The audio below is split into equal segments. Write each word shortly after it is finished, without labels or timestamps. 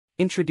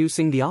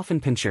Introducing the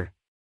Affenpinscher.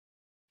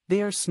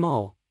 They are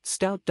small,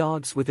 stout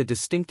dogs with a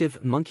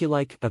distinctive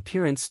monkey-like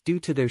appearance due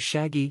to their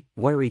shaggy,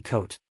 wiry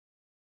coat.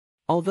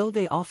 Although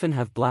they often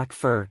have black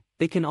fur,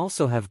 they can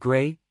also have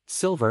gray,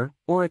 silver,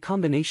 or a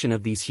combination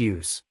of these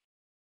hues.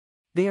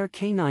 They are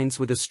canines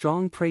with a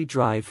strong prey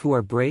drive who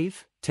are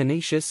brave,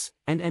 tenacious,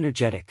 and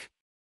energetic.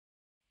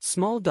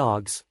 Small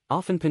dogs,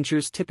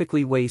 Affenpinschers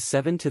typically weigh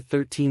 7 to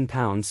 13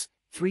 pounds,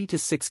 3 to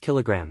 6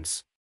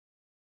 kilograms.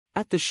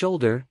 At the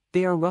shoulder,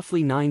 they are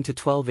roughly 9 to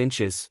 12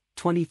 inches,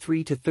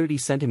 23 to 30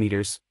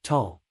 centimeters,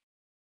 tall.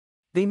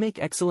 They make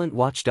excellent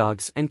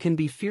watchdogs and can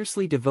be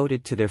fiercely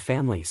devoted to their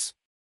families.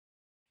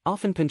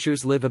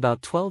 Affenpinschers live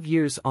about 12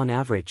 years on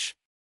average.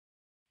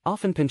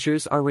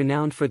 Affenpinschers are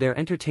renowned for their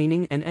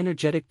entertaining and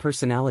energetic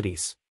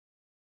personalities.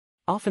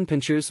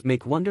 Affenpinschers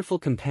make wonderful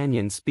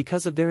companions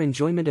because of their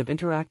enjoyment of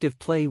interactive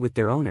play with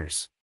their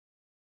owners.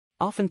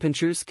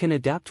 Affenpinschers can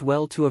adapt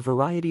well to a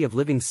variety of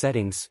living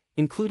settings,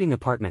 including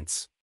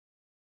apartments.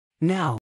 Now,